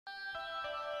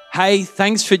Hey,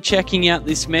 thanks for checking out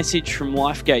this message from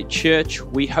Lifegate Church.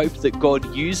 We hope that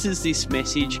God uses this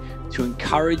message to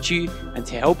encourage you and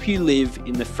to help you live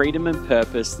in the freedom and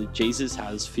purpose that Jesus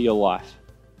has for your life.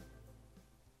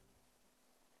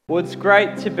 Well, it's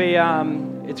great to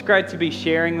be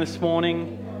sharing this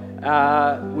morning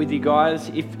with you guys.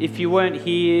 If you weren't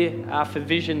here for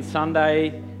Vision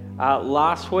Sunday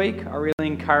last week, I really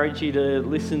encourage you to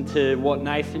listen to what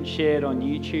Nathan shared on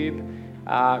YouTube.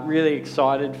 Really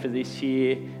excited for this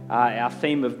year. Our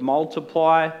theme of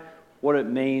multiply, what it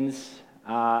means,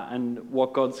 and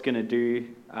what God's going to do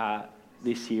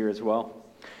this year as well.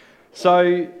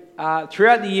 So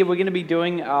throughout the year, we're going to be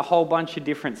doing a whole bunch of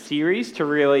different series to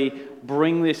really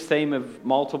bring this theme of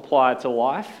multiply to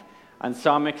life. And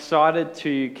so I'm excited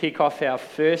to kick off our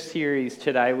first series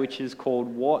today, which is called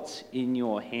What's in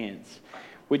Your Hands,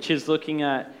 which is looking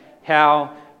at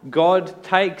how God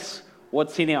takes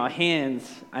what's in our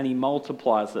hands and He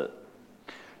multiplies it.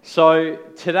 So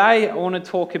today I want to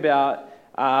talk about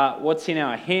what's in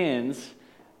our hands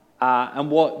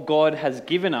and what God has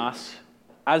given us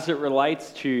as it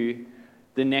relates to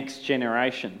the next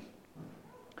generation.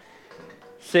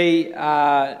 See,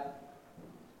 I've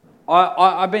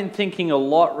been thinking a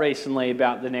lot recently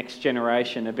about the next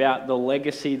generation, about the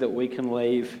legacy that we can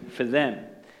leave for them.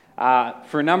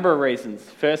 For a number of reasons.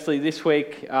 Firstly, this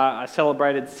week I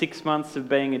celebrated 6 months of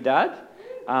being a dad.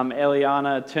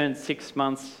 Eliana turned 6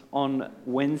 months on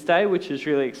Wednesday, which is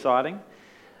really exciting.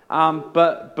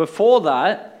 But before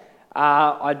that,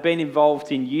 I'd been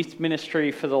involved in youth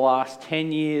ministry for the last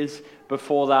 10 years.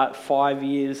 Before that, 5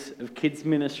 years of kids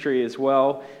ministry as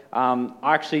well.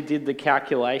 I actually did the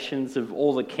calculations of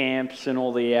all the camps and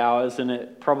all the hours, and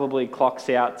it probably clocks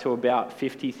out to about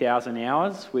 50,000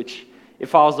 hours, which,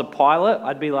 if I was a pilot,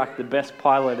 I'd be like the best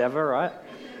pilot ever, right?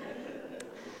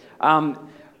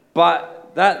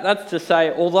 But that's to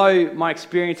say, although my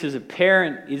experience as a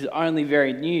parent is only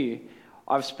very new,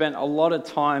 I've spent a lot of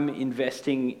time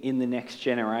investing in the next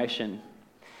generation.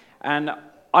 And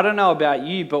I don't know about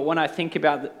you, but when I think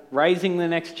about raising the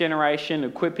next generation,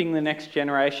 equipping the next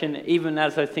generation, even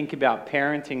as I think about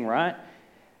parenting, right?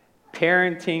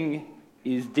 Parenting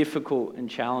is difficult and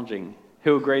challenging.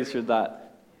 Who agrees with that?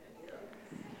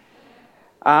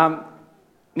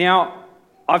 Now,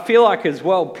 I feel like as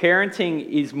well, parenting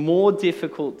is more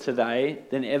difficult today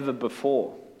than ever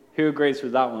before. Who agrees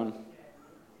with that one?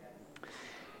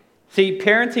 See,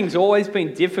 parenting's always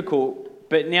been difficult,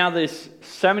 but now there's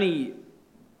so many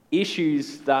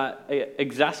issues that are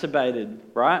exacerbated,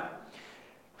 right?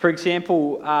 For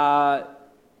example,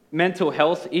 mental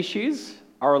health issues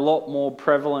are a lot more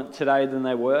prevalent today than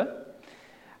they were.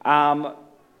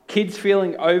 Kids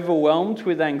feeling overwhelmed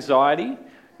with anxiety.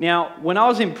 Now, when I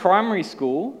was in primary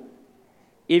school,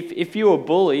 if you were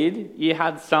bullied, you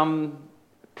had some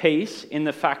peace in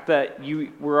the fact that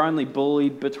you were only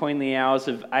bullied between the hours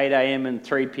of 8 a.m. and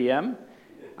 3 p.m.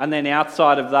 And then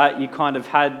outside of that, you kind of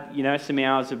had, some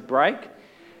hours of break.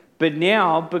 But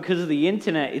now, because of the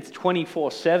internet, it's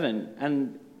 24/7.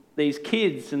 And these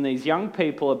kids and these young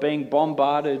people are being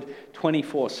bombarded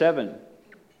 24/7.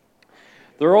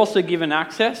 They're also given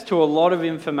access to a lot of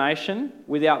information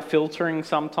without filtering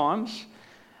sometimes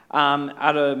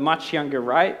at a much younger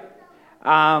rate.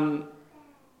 And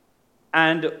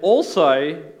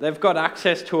also, they've got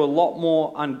access to a lot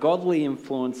more ungodly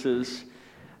influences.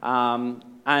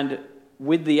 And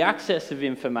with the access of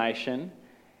information,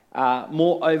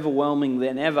 more overwhelming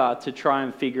than ever to try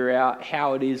and figure out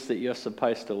how it is that you're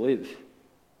supposed to live.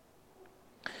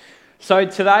 So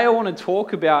today I want to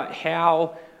talk about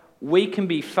how we can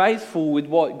be faithful with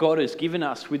what God has given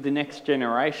us with the next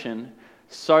generation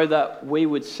so that we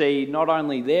would see not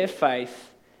only their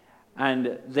faith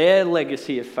and their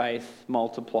legacy of faith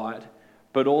multiplied,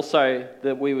 but also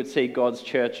that we would see God's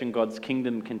church and God's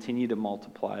kingdom continue to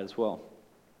multiply as well.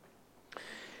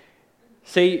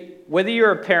 See, whether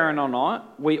you're a parent or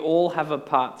not, we all have a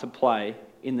part to play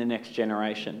in the next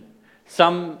generation.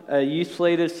 Some are youth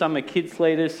leaders, some are kids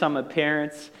leaders, some are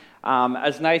parents.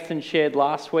 As Nathan shared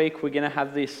last week, we're going to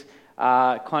have this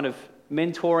kind of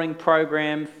mentoring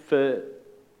program for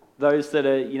those that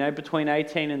are, between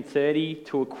 18 and 30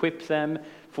 to equip them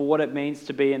for what it means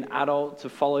to be an adult, to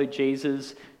follow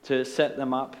Jesus, to set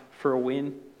them up for a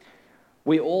win.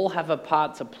 We all have a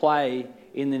part to play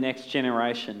in the next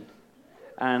generation.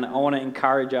 And I want to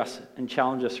encourage us and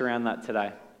challenge us around that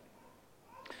today.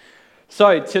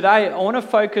 So today, I want to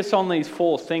focus on these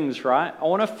 4 things, right? I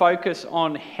want to focus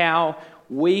on how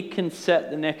we can set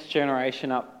the next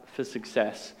generation up for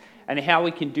success and how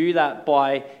we can do that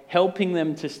by helping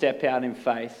them to step out in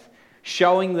faith,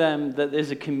 showing them that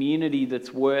there's a community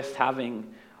that's worth having,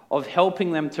 of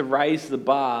helping them to raise the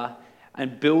bar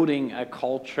and building a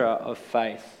culture of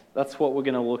faith. That's what we're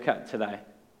going to look at today.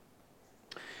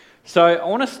 So I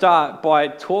want to start by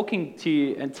talking to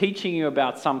you and teaching you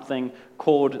about something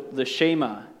called the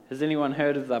Shema. Has anyone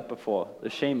heard of that before? The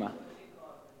Shema.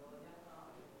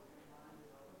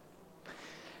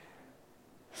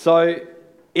 So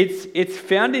it's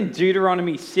found in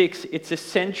Deuteronomy 6. It's a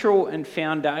central and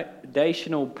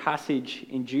foundational passage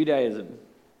in Judaism.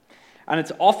 And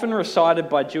it's often recited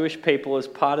by Jewish people as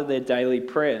part of their daily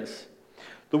prayers.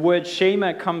 The word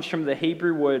Shema comes from the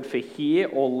Hebrew word for hear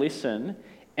or listen,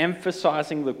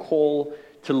 emphasizing the call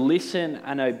to listen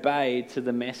and obey to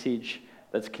the message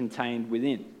that's contained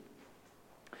within.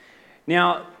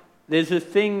 Now, there's a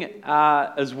thing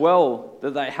as well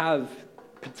that they have,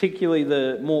 particularly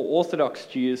the more Orthodox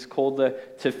Jews, called the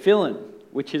tefillin,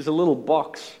 which is a little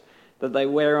box that they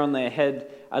wear on their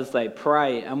head as they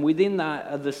pray. And within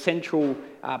that are the central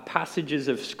passages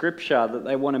of Scripture that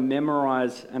they want to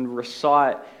memorize and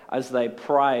recite as they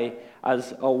pray,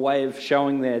 as a way of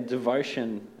showing their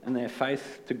devotion and their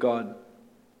faith to God.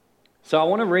 So I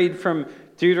want to read from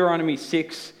Deuteronomy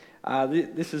 6.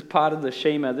 This is part of the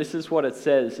Shema. This is what it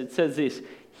says. It says this: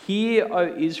 "Hear,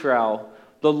 O Israel,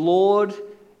 the Lord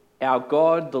our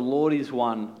God, the Lord is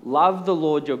one. Love the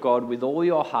Lord your God with all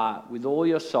your heart, with all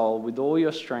your soul, with all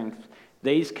your strength.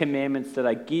 These commandments that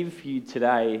I give you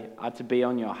today are to be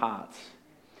on your hearts."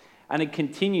 And it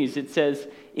continues. It says,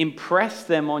 "Impress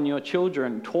them on your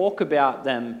children. Talk about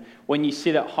them when you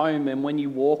sit at home and when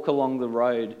you walk along the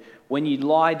road, when you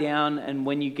lie down and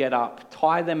when you get up.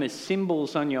 Tie them as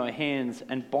symbols on your hands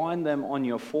and bind them on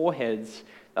your foreheads."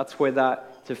 That's where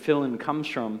that tefillin comes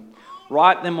from.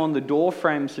 "Write them on the door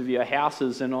frames of your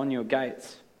houses and on your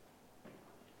gates."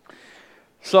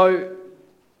 So,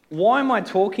 why am I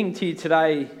talking to you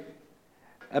today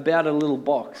about a little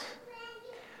box?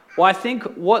 Well, I think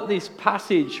what this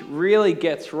passage really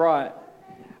gets right,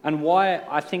 and why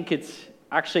I think it's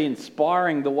actually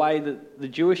inspiring the way that the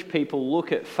Jewish people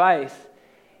look at faith,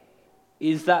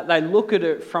 is that they look at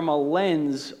it from a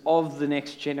lens of the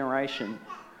next generation.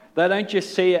 They don't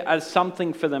just see it as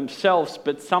something for themselves,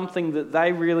 but something that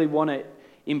they really want to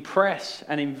impress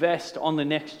and invest on the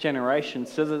next generation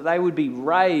so that they would be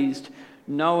raised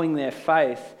knowing their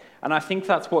faith. And I think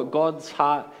that's what God's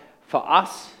heart for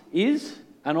us is,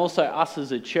 and also us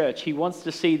as a church. He wants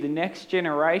to see the next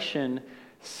generation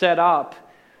set up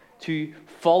to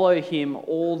follow Him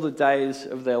all the days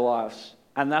of their lives.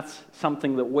 And that's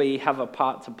something that we have a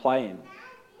part to play in.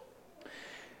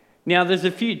 Now, there's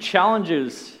a few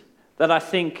challenges that I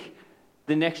think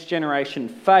the next generation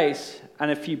face, and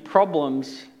a few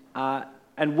problems,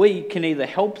 and we can either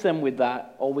help them with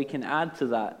that or we can add to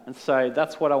that. And so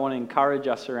that's what I want to encourage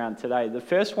us around today. The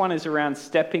first one is around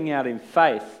stepping out in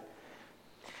faith.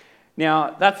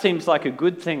 Now, that seems like a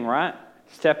good thing, right?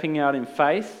 Stepping out in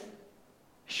faith,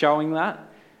 showing that.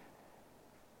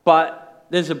 But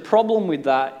there's a problem with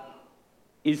that,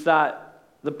 is that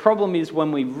the problem is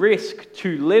when we risk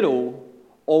too little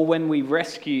or when we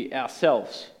rescue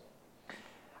ourselves.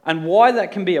 And why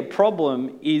that can be a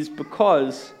problem is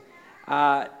because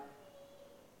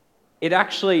it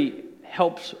actually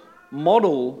helps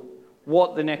model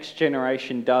what the next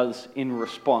generation does in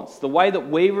response. The way that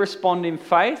we respond in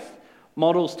faith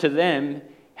models to them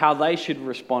how they should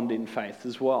respond in faith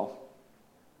as well.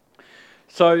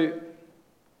 So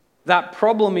that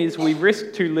problem is we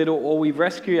risk too little or we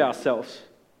rescue ourselves.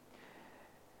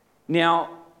 Now,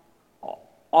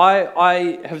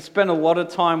 I have spent a lot of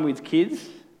time with kids,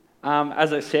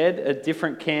 as I said, at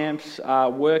different camps,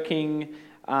 working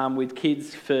with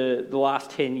kids for the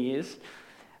last 10 years.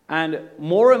 And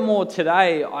more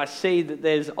today, I see that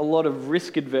there's a lot of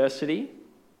risk adversity.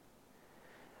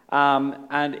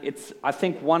 And it's, I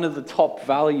think, one of the top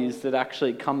values that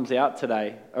actually comes out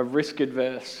today, a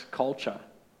risk-adverse culture.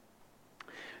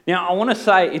 Now, I want to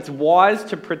say it's wise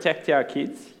to protect our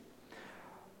kids,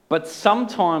 but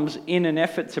sometimes in an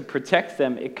effort to protect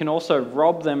them, it can also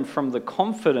rob them from the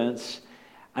confidence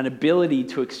and ability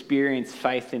to experience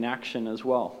faith in action as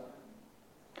well.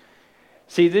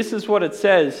 See, this is what it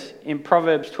says in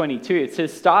Proverbs 22. It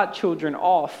says, "Start children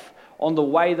off on the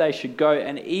way they should go,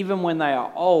 and even when they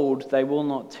are old, they will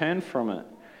not turn from it."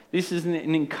 This is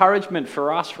an encouragement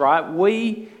for us, right?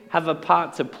 We have a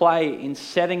part to play in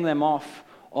setting them off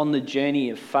on the journey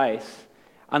of faith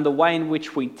and the way in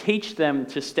which we teach them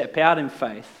to step out in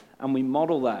faith, and we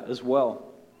model that as well.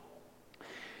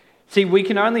 See, we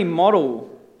can only model,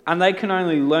 and they can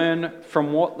only learn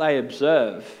from what they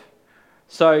observe.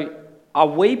 So, are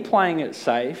we playing it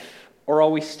safe, or are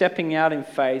we stepping out in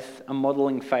faith and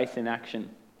modeling faith in action?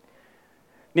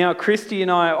 Now, Christy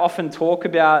and I often talk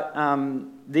about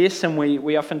this, and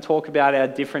we often talk about our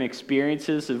different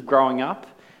experiences of growing up.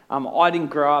 I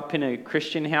didn't grow up in a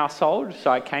Christian household, so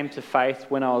I came to faith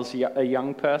when I was a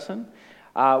young person,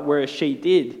 whereas she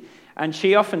did. And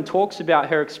she often talks about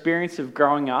her experience of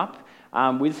growing up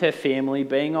with her family,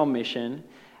 being on mission,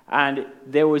 and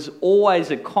there was always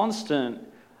a constant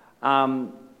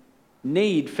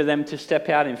need for them to step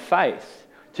out in faith,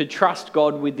 to trust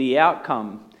God with the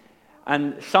outcome.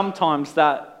 And sometimes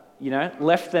that,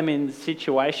 left them in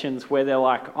situations where they're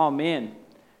like, oh man,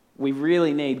 we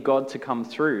really need God to come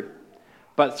through.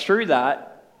 But through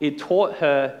that, it taught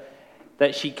her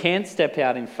that she can step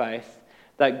out in faith,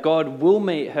 that God will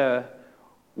meet her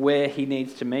where he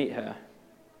needs to meet her.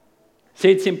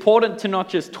 See, it's important to not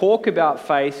just talk about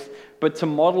faith, but to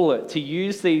model it, to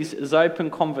use these as open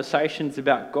conversations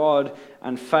about God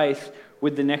and faith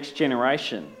with the next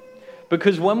generation.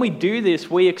 Because when we do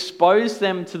this, we expose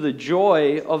them to the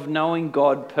joy of knowing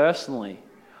God personally,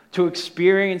 to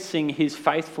experiencing his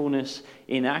faithfulness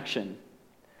in action.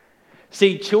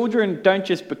 See, children don't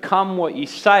just become what you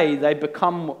say, they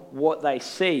become what they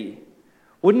see.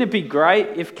 Wouldn't it be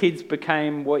great if kids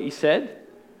became what you said?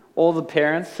 All the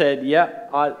parents said, yeah,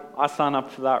 I sign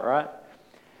up for that, right?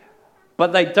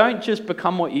 But they don't just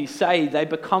become what you say, they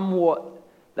become what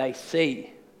they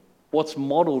see, what's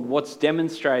modeled, what's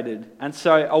demonstrated. And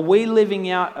so are we living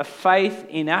out a faith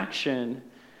in action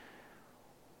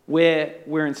where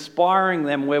we're inspiring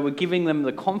them, where we're giving them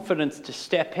the confidence to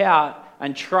step out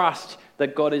and trust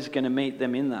that God is going to meet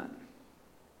them in that?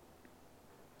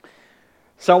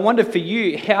 So I wonder for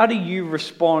you, how do you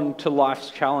respond to life's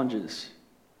challenges?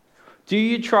 Do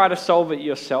you try to solve it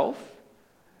yourself?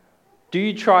 Do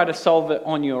you try to solve it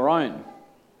on your own?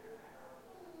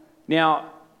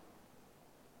 Now,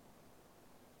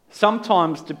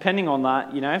 sometimes, depending on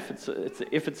that,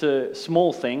 if it's a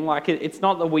small thing, like it's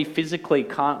not that we physically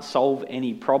can't solve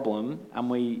any problem,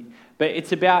 but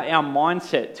it's about our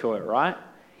mindset to it, right?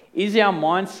 Is our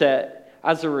mindset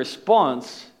as a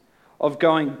response of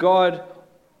going, God,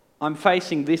 I'm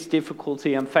facing this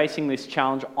difficulty, I'm facing this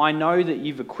challenge. I know that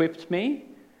you've equipped me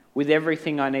with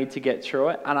everything I need to get through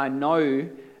it, and I know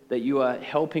that you are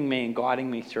helping me and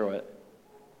guiding me through it.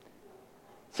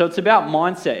 So it's about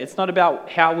mindset. It's not about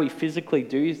how we physically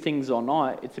do things or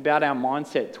not. It's about our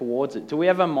mindset towards it. Do we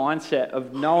have a mindset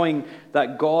of knowing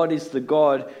that God is the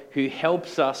God who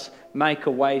helps us make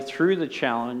a way through the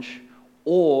challenge,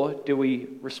 or do we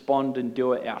respond and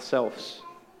do it ourselves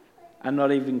and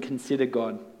not even consider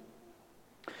God?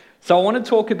 So I want to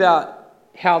talk about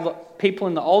how the people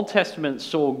in the Old Testament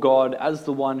saw God as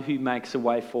the one who makes a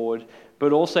way forward,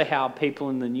 but also how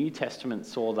people in the New Testament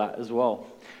saw that as well.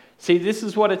 See, this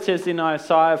is what it says in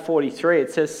Isaiah 43.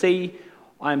 It says, see,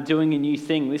 I am doing a new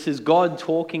thing. This is God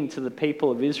talking to the people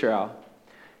of Israel.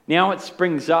 Now it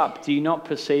springs up. Do you not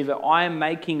perceive it? I am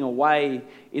making a way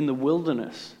in the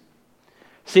wilderness.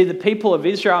 See, the people of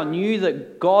Israel knew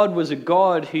that God was a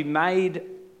God who made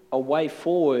a way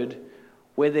forward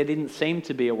where there didn't seem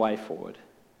to be a way forward.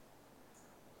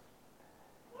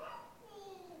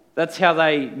 That's how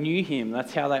they knew him.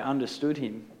 That's how they understood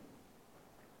him.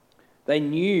 They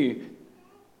knew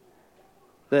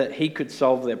that he could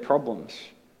solve their problems.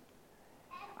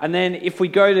 And then if we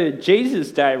go to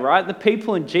Jesus' day, right, the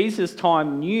people in Jesus'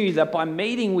 time knew that by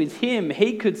meeting with him,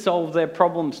 he could solve their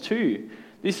problems too.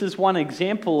 This is one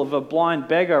example of a blind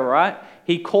beggar, right?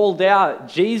 He called out,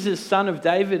 Jesus, Son of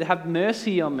David, have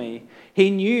mercy on me. He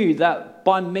knew that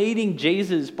by meeting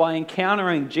Jesus, by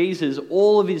encountering Jesus,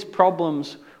 all of his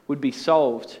problems would be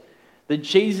solved. That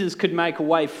Jesus could make a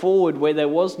way forward where there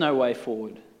was no way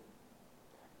forward.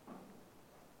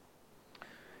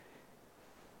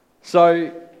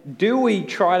 So, do we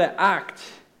try to act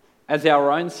as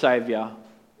our own Saviour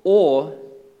or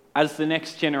as the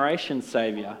next generation's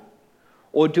Saviour?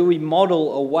 Or do we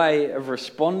model a way of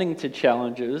responding to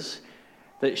challenges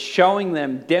that's showing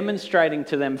them, demonstrating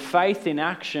to them faith in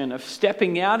action, of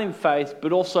stepping out in faith,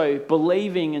 but also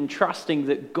believing and trusting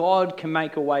that God can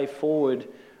make a way forward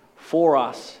for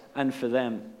us and for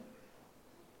them?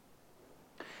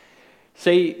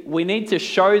 See, we need to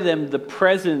show them the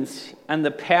presence and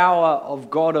the power of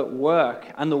God at work.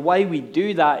 And the way we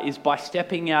do that is by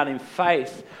stepping out in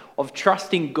faith, of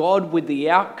trusting God with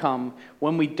the outcome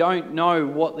when we don't know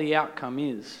what the outcome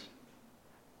is.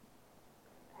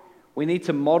 We need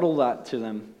to model that to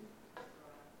them.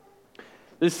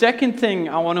 The second thing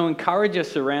I want to encourage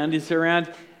us around is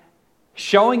around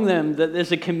showing them that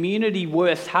there's a community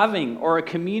worth having or a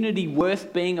community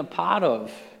worth being a part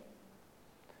of.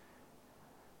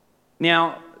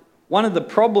 Now, one of the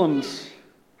problems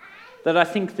that I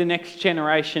think the next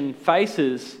generation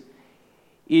faces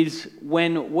is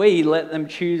when we let them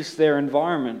choose their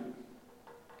environment.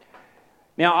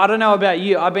 Now, I don't know about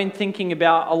you, I've been thinking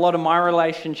about a lot of my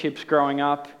relationships growing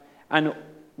up, and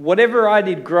whatever I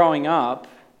did growing up,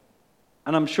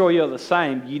 and I'm sure you're the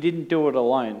same, you didn't do it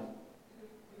alone.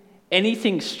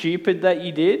 Anything stupid that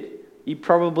you did, you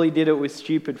probably did it with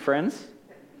stupid friends.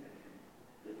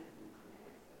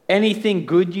 Anything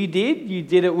good you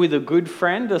did it with a good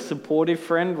friend, a supportive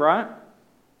friend, right?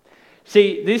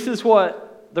 See, this is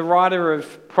what the writer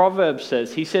of Proverbs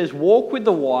says. He says, walk with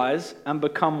the wise and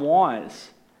become wise.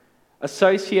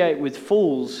 Associate with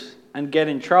fools and get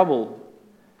in trouble.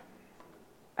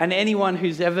 And anyone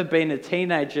who's ever been a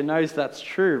teenager knows that's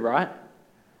true, right?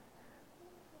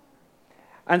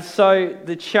 And so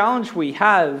the challenge we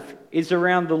have is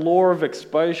around the law of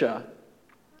exposure.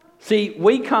 See,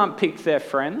 we can't pick their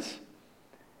friends.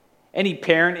 Any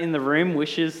parent in the room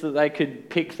wishes that they could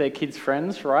pick their kids'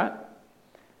 friends, right?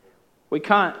 We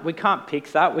can't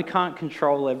pick that. We can't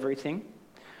control everything.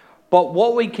 But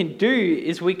what we can do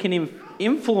is we can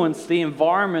influence the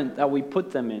environment that we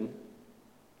put them in.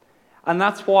 And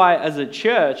that's why, as a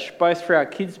church, both for our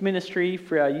kids' ministry,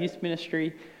 for our youth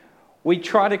ministry, we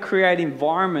try to create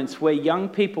environments where young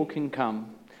people can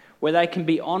come, where they can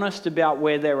be honest about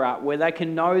where they're at, where they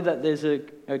can know that there's a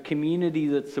community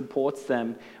that supports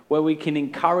them, where we can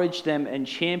encourage them and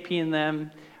champion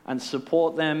them and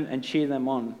support them and cheer them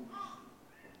on.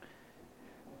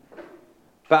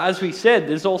 But as we said,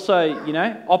 there's also,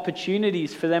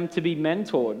 opportunities for them to be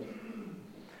mentored.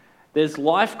 There's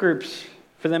life groups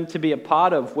for them to be a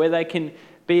part of where they can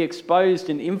be exposed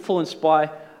and influenced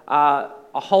by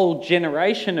a whole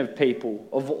generation of people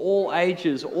of all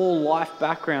ages, all life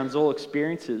backgrounds, all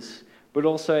experiences, but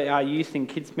also our youth and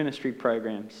kids ministry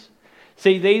programs.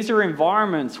 See, these are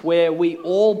environments where we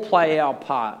all play our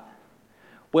part,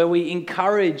 where we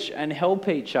encourage and help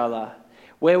each other,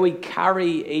 where we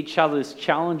carry each other's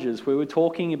challenges. We were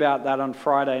talking about that on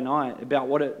Friday night, about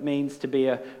what it means to be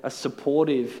a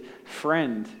supportive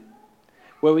friend,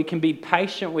 where we can be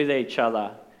patient with each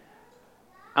other,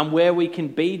 and where we can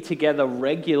be together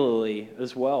regularly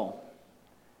as well.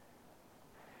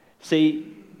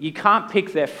 See, you can't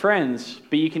pick their friends,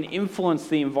 but you can influence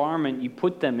the environment you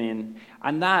put them in,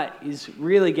 and that is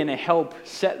really going to help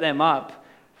set them up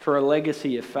for a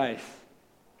legacy of faith.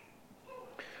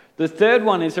 The third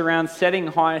one is around setting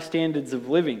higher standards of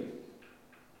living.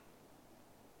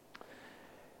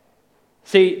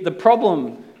 See, the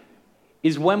problem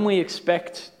is when we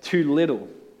expect too little.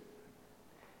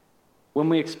 When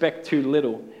we expect too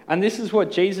little. And this is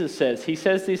what Jesus says. He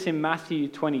says this in Matthew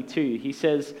 22. He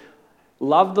says,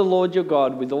 love the Lord your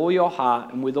God with all your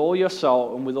heart and with all your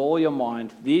soul and with all your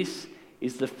mind. This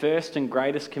is the first and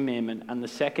greatest commandment, and the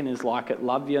second is like it.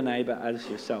 Love your neighbor as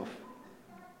yourself.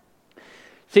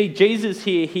 See, Jesus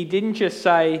here, he didn't just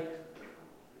say,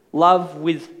 love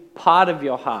with part of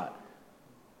your heart.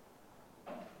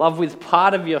 Love with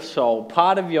part of your soul,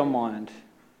 part of your mind.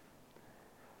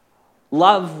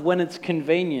 Love when it's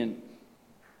convenient.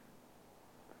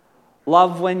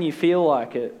 Love when you feel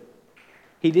like it.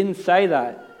 He didn't say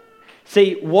that.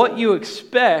 See, what you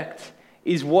expect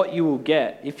is what you will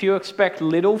get. If you expect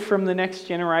little from the next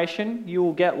generation, you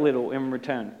will get little in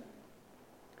return.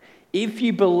 If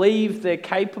you believe they're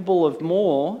capable of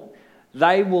more,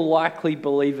 they will likely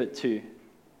believe it too.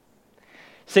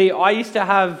 See, I used to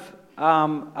have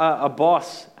a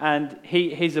boss, and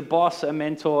he's a boss, a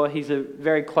mentor, he's a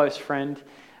very close friend,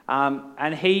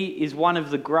 and he is one of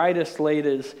the greatest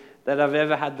leaders that I've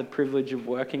ever had the privilege of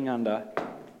working under.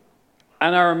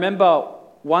 And I remember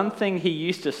one thing he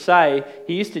used to say,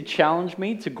 he used to challenge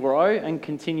me to grow and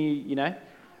continue,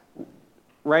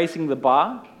 raising the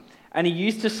bar. And he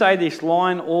used to say this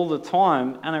line all the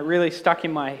time, and it really stuck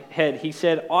in my head. He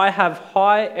said, I have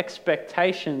high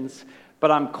expectations, but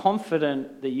I'm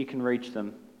confident that you can reach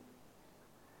them.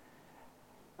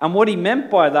 And what he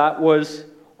meant by that was,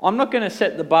 I'm not going to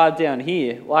set the bar down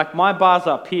here. Like, my bar's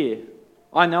up here.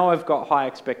 I know I've got high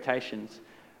expectations.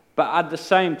 But at the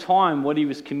same time, what he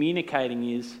was communicating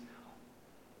is,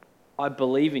 I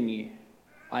believe in you.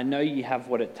 I know you have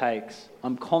what it takes.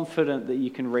 I'm confident that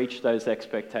you can reach those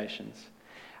expectations.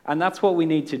 And that's what we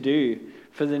need to do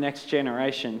for the next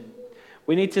generation.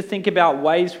 We need to think about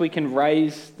ways we can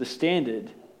raise the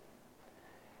standard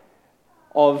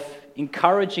of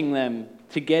encouraging them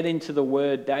to get into the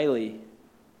Word daily.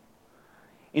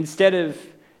 Instead of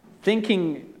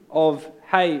thinking of,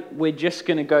 hey, we're just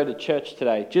going to go to church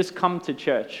today. Just come to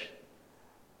church.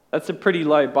 That's a pretty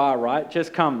low bar, right?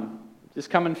 Just come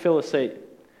and fill a seat.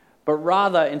 But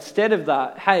rather, instead of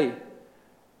that, hey,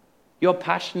 You're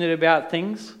passionate about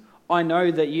things. I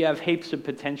know that you have heaps of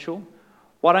potential.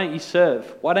 Why don't you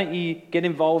serve? Why don't you get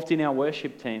involved in our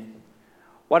worship team?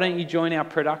 Why don't you join our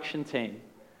production team?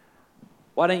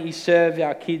 Why don't you serve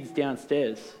our kids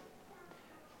downstairs?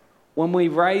 When we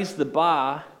raise the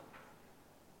bar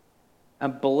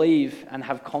and believe and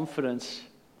have confidence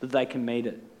that they can meet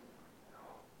it,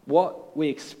 what we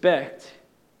expect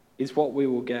is what we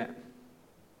will get.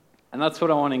 And that's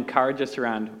what I want to encourage us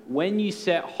around. When you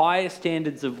set higher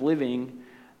standards of living,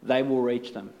 they will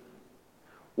reach them.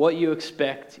 What you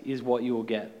expect is what you will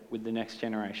get with the next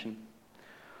generation.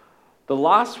 The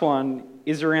last one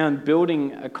is around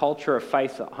building a culture of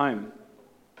faith at home.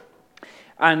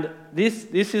 And this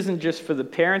isn't just for the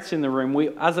parents in the room.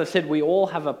 As I said, we all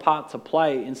have a part to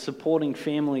play in supporting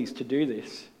families to do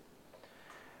this.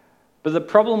 But the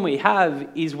problem we have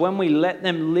is when we let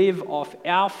them live off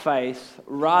our faith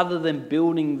rather than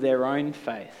building their own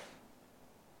faith.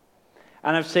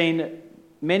 And I've seen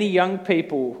many young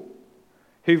people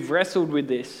who've wrestled with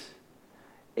this,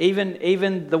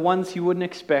 even the ones you wouldn't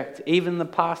expect, even the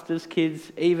pastors'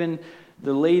 kids, even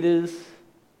the leaders,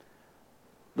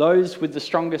 those with the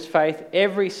strongest faith.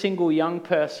 Every single young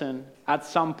person at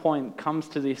some point comes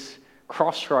to this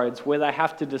crossroads where they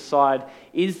have to decide,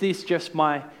 is this just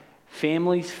my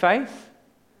family's faith,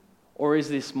 or is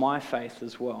this my faith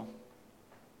as well?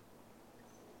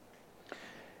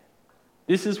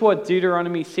 This is what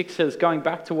Deuteronomy 6 says, going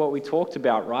back to what we talked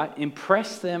about, right?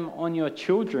 Impress them on your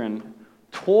children.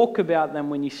 Talk about them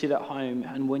when you sit at home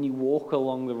and when you walk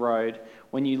along the road,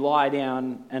 when you lie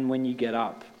down and when you get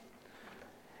up.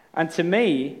 And to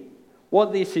me,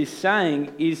 what this is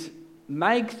saying is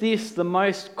make this the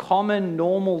most common,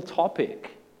 normal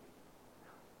topic.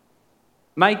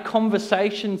 Make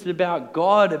conversations about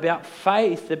God, about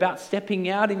faith, about stepping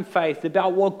out in faith,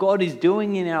 about what God is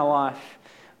doing in our life.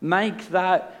 Make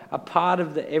that a part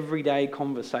of the everyday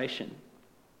conversation.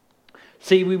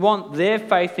 See, we want their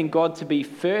faith in God to be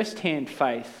first-hand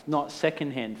faith, not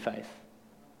second-hand faith.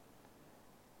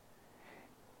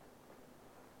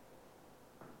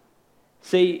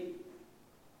 See,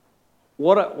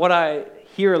 what I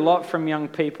hear a lot from young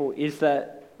people is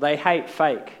that they hate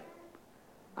fake.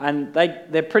 And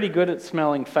they're pretty good at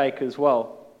smelling fake as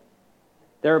well.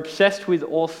 They're obsessed with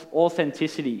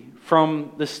authenticity,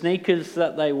 from the sneakers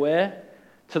that they wear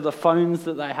to the phones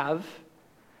that they have,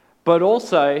 but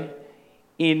also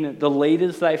in the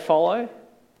leaders they follow,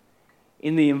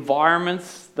 in the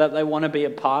environments that they want to be a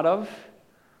part of.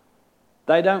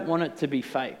 They don't want it to be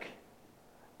fake.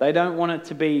 They don't want it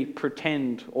to be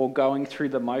pretend or going through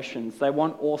the motions. They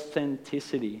want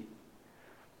authenticity.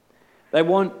 They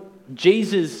want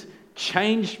Jesus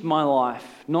changed my life,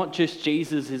 not just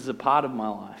Jesus is a part of my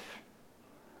life.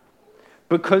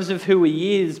 Because of who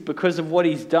he is, because of what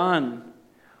he's done,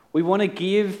 we want to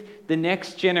give the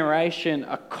next generation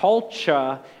a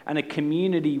culture and a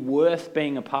community worth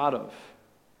being a part of,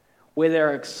 where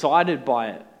they're excited by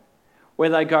it, where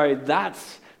they go,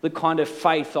 that's the kind of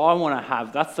faith I want to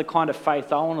have. That's the kind of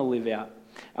faith I want to live out.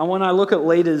 And when I look at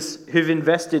leaders who've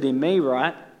invested in me,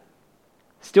 right,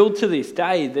 still to this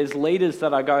day, there's leaders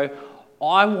that I go,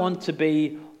 I want to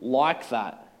be like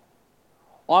that.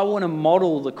 I want to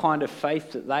model the kind of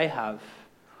faith that they have.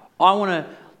 I want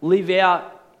to live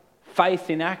out faith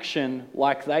in action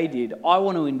like they did. I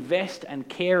want to invest and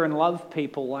care and love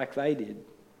people like they did.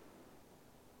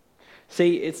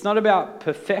 See, it's not about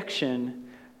perfection,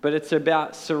 but it's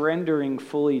about surrendering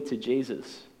fully to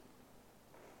Jesus.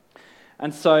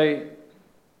 And so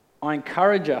I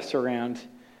encourage us around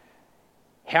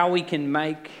how we can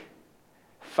make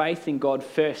faith in God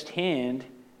firsthand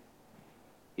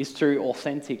is through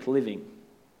authentic living.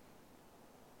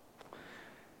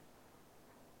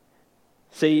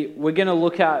 See, we're going to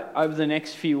look at, over the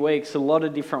next few weeks, a lot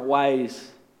of different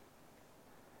ways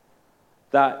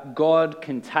that God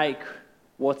can take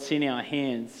what's in our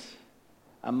hands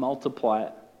and multiply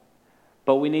it.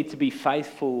 But we need to be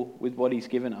faithful with what he's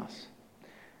given us.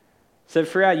 So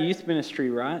for our youth ministry,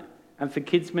 right, and for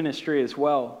kids ministry as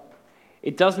well,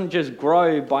 it doesn't just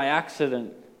grow by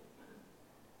accident.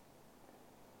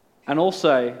 And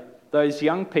also, those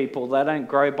young people, they don't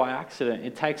grow by accident.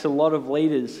 It takes a lot of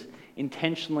leaders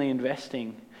intentionally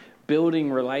investing,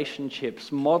 building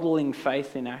relationships, modeling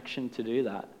faith in action to do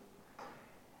that,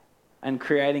 and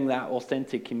creating that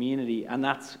authentic community. And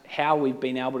that's how we've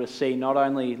been able to see not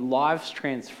only lives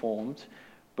transformed,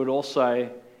 but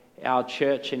also our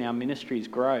church and our ministries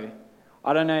grow.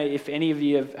 I don't know if any of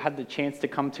you have had the chance to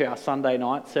come to our Sunday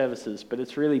night services, but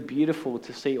it's really beautiful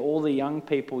to see all the young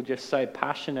people just so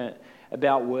passionate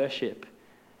about worship,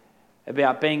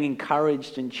 about being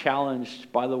encouraged and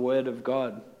challenged by the Word of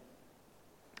God.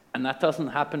 And that doesn't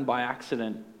happen by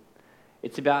accident.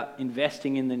 It's about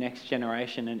investing in the next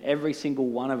generation, and every single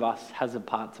one of us has a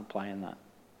part to play in that.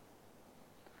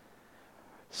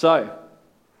 So,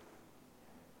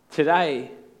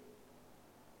 today,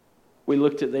 we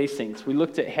looked at these things. We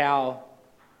looked at how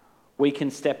we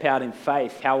can step out in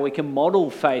faith, how we can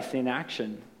model faith in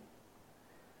action.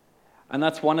 And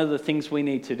that's one of the things we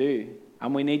need to do.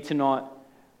 And we need to not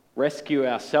rescue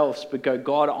ourselves, but go,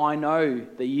 God, I know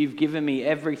that you've given me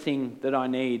everything that I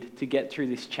need to get through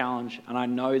this challenge, and I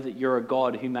know that you're a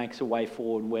God who makes a way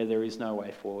forward where there is no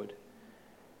way forward.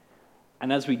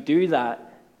 And as we do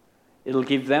that, it'll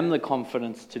give them the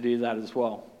confidence to do that as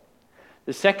well.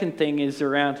 The second thing is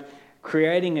around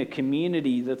creating a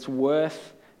community that's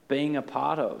worth being a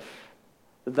part of,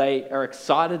 that they are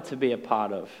excited to be a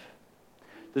part of.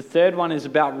 The third one is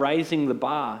about raising the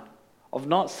bar, of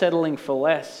not settling for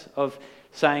less, of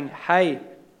saying, hey,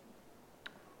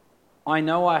 I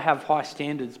know I have high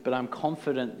standards, but I'm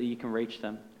confident that you can reach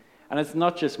them. And it's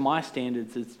not just my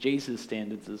standards, it's Jesus'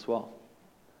 standards as well.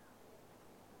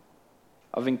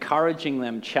 Of encouraging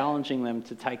them, challenging them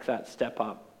to take that step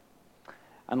up.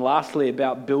 And lastly,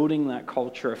 about building that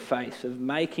culture of faith, of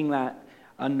making that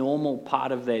a normal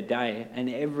part of their day, an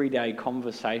everyday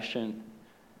conversation.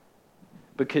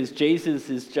 Because Jesus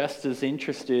is just as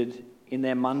interested in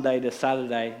their Monday to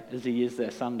Saturday as he is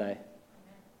their Sunday.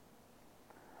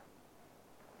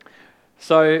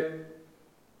 So,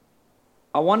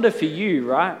 I wonder for you,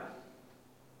 right?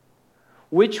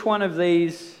 Which one of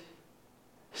these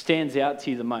stands out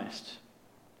to you the most?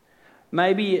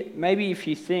 Maybe if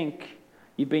you think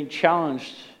you've been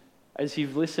challenged as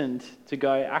you've listened to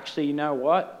go, actually, you know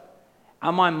what?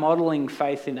 Am I modeling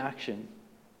faith in action?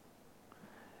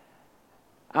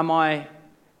 Am I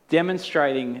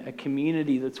demonstrating a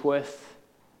community that's worth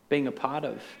being a part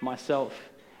of myself?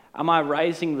 Am I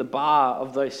raising the bar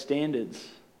of those standards?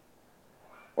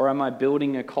 Or am I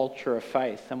building a culture of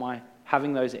faith? Am I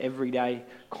having those everyday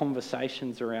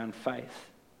conversations around faith?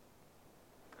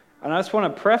 And I just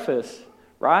want to preface,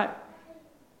 right?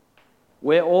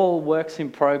 We're all works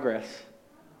in progress.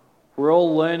 We're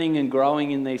all learning and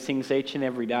growing in these things each and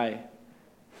every day.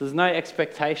 There's no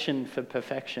expectation for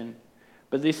perfection.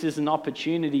 But this is an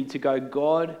opportunity to go,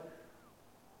 God,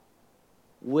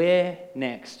 where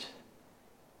next?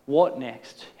 What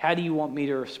next? How do you want me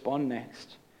to respond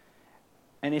next?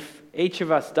 And if each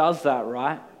of us does that,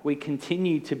 right, we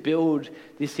continue to build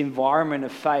this environment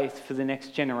of faith for the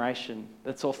next generation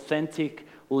that's authentic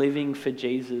living for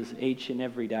Jesus each and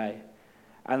every day.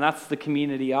 And that's the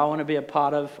community I want to be a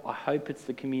part of. I hope it's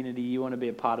the community you want to be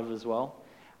a part of as well.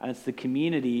 And it's the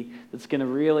community that's going to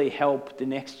really help the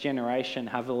next generation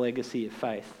have a legacy of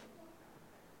faith.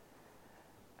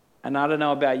 And I don't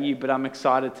know about you, but I'm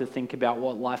excited to think about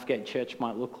what Lifegate Church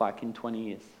might look like in 20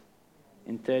 years,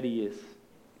 in 30 years.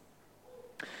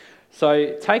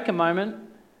 So take a moment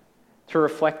to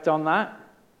reflect on that,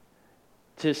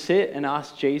 to sit and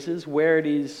ask Jesus where it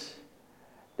is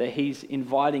that he's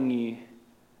inviting you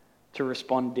to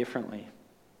respond differently.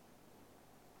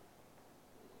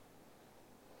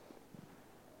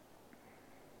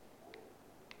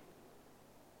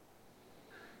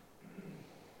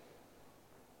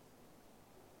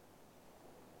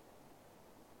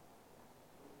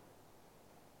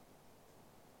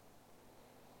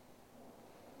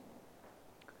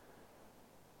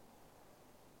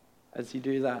 As you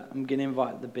do that, I'm going to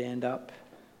invite the band up.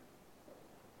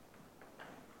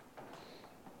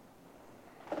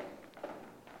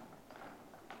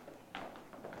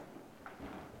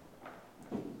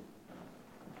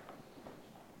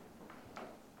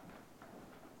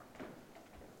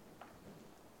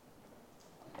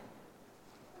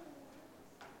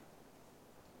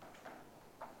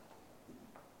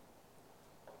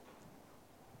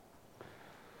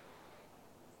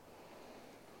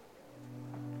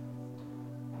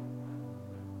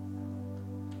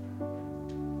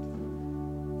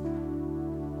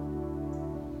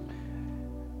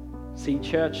 See,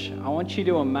 church, I want you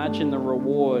to imagine the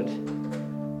reward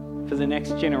for the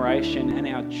next generation and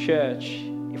our church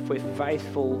if we're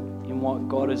faithful in what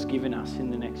God has given us in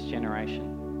the next generation.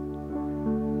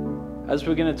 As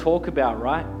we're going to talk about,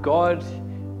 right? God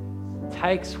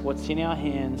takes what's in our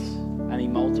hands and he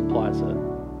multiplies it.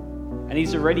 And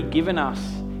he's already given us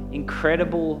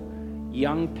incredible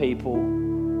young people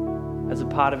as a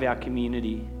part of our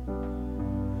community.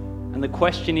 And the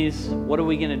question is, what are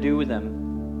we going to do with them?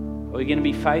 Are we going to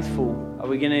be faithful? Are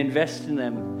we going to invest in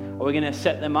them? Are we going to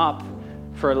set them up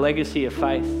for a legacy of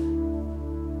faith?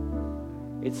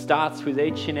 It starts with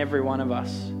each and every one of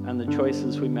us and the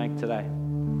choices we make today.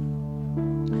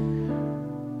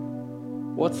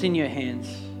 What's in your hands?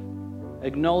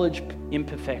 acknowledge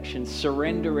imperfection,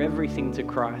 surrender everything to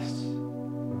Christ.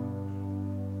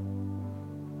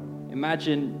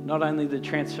 Imagine not only the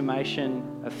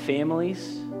transformation of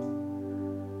families,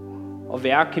 of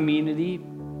our community,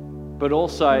 but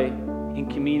also in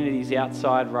communities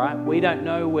outside, right? We don't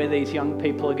know where these young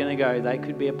people are going to go. They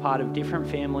could be a part of different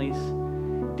families,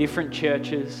 different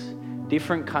churches,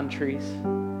 different countries.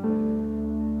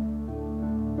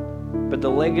 But the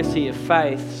legacy of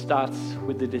faith starts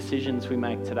with the decisions we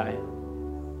make today.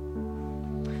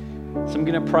 So I'm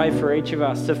going to pray for each of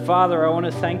us. So Father, I want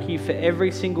to thank you for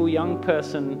every single young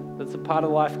person that's a part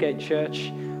of Lifegate Church,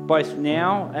 both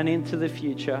now and into the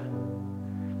future.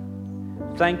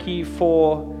 Thank you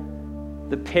for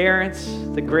the parents,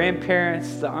 the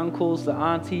grandparents, the uncles, the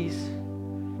aunties.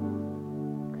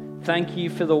 Thank you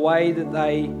for the way that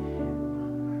they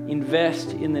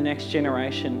invest in the next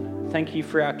generation. Thank you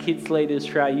for our kids leaders,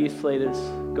 for our youth leaders,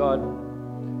 God.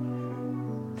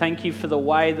 Thank you for the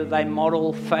way that they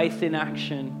model faith in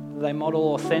action, they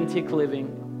model authentic living.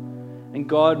 And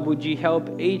God, would you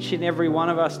help each and every one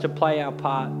of us to play our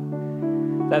part?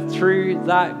 That through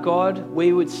that, God,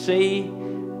 we would see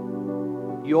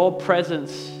your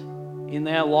presence in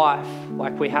their life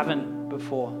like we haven't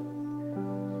before.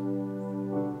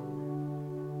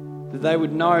 That they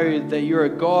would know that you're a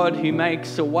God who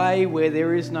makes a way where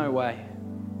there is no way.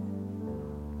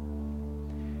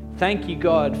 Thank you,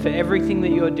 God, for everything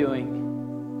that you're doing.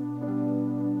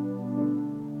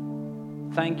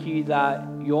 Thank you that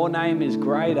your name is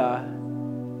greater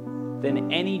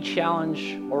than any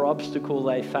challenge or obstacle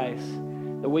they face.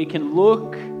 That we can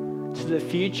look to the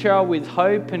future with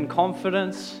hope and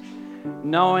confidence,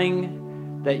 knowing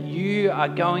that you are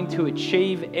going to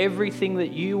achieve everything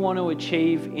that you want to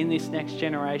achieve in this next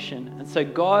generation. And so,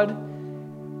 God,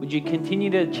 would you continue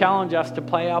to challenge us to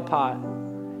play our part,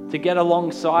 to get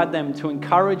alongside them, to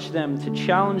encourage them, to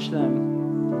challenge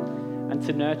them, and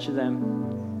to nurture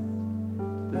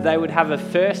them. That they would have a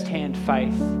first-hand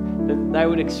faith, that they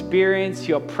would experience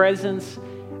your presence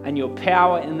and your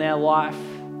power in their life,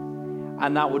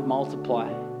 and that would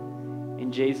multiply.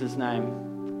 In Jesus'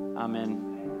 name, amen.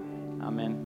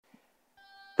 Amen.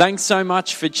 Thanks so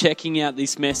much for checking out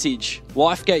this message.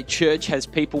 Lifegate Church has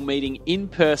people meeting in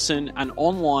person and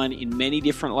online in many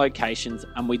different locations,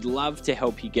 and we'd love to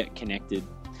help you get connected.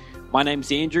 My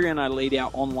name's Andrew, and I lead our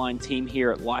online team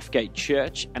here at Lifegate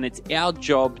Church, and it's our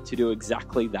job to do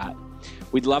exactly that.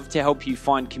 We'd love to help you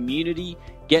find community,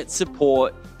 get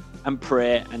support and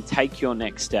prayer, and take your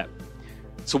next step.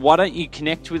 So why don't you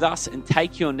connect with us and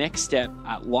take your next step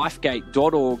at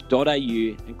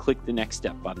lifegate.org.au and click the next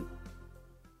step button.